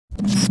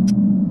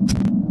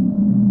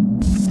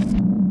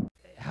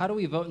How do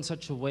we vote in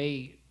such a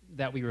way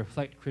that we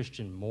reflect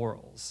Christian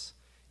morals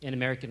in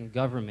American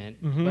government,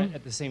 but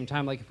at the same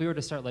time, like if we were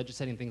to start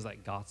legislating things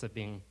like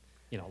gossiping,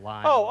 you know,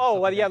 lying.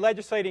 Well, yeah,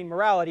 legislating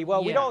morality.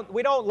 Well, Yeah.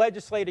 we don't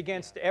legislate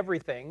against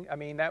everything. I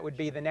mean, that would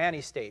be the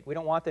nanny state. We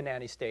don't want the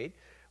nanny state.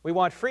 We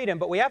want freedom,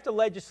 but we have to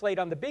legislate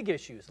on the big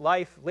issues,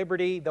 life,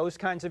 liberty, those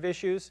kinds of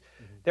issues.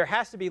 There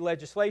has to be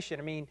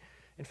legislation. I mean,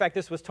 in fact,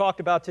 this was talked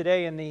about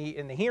today in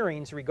the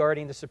hearings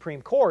regarding the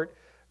Supreme Court.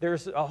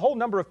 There's a whole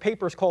number of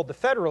papers called the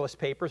Federalist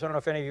Papers. I don't know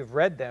if any of you have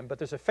read them, but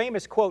there's a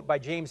famous quote by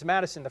James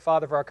Madison, the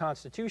father of our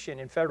Constitution,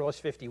 in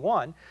Federalist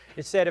 51.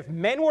 It said, "If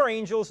men were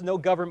angels, no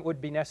government would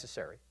be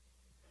necessary."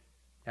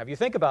 Now, if you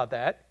think about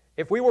that,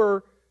 if we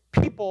were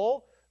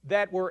people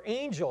that were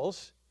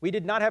angels, we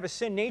did not have a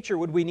sin nature,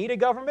 would we need a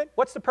government?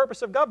 What's the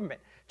purpose of government?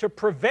 To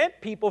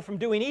prevent people from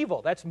doing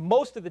evil. That's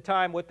most of the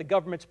time what the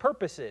government's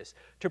purpose is,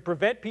 to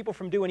prevent people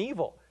from doing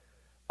evil.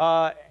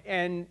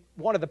 And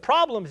one of the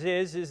problems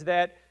is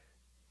that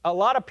a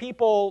lot of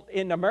people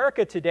in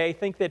America today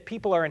think that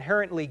people are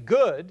inherently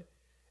good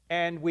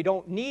and we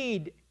don't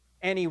need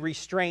any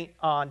restraint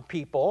on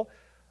people.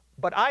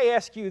 But I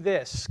ask you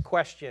this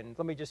question.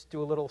 Let me just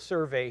do a little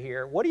survey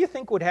here. What do you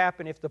think would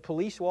happen if the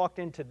police walked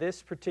into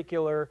this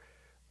particular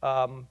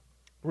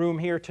room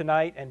here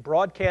tonight and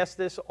broadcast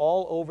this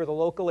all over the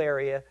local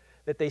area,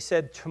 that they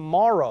said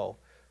tomorrow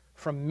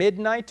from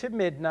midnight to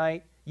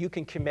midnight you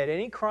can commit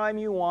any crime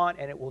you want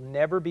and it will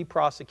never be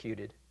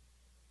prosecuted?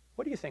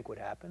 What do you think would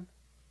happen?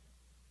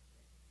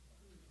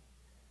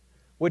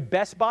 Would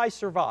Best Buy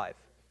survive?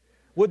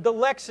 Would the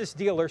Lexus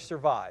dealer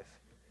survive?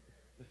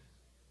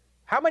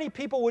 How many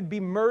people would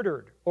be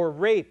murdered or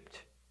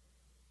raped?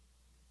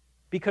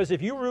 Because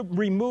if you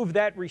remove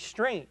that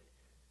restraint,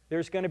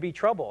 there's going to be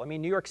trouble. I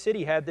mean, New York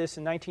City had this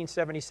in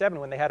 1977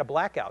 when they had a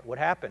blackout. What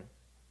happened?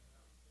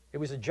 It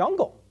was a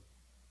jungle.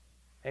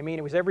 I mean,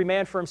 it was every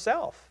man for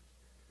himself.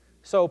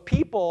 So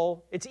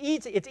people, it's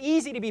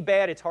easy to be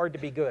bad, it's hard to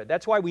be good.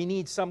 That's why we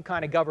need some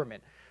kind of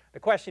government. The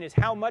question is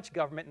how much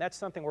government, and that's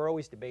something we're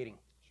always debating.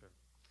 Sure.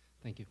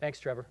 Thank you.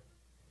 Thanks, Trevor.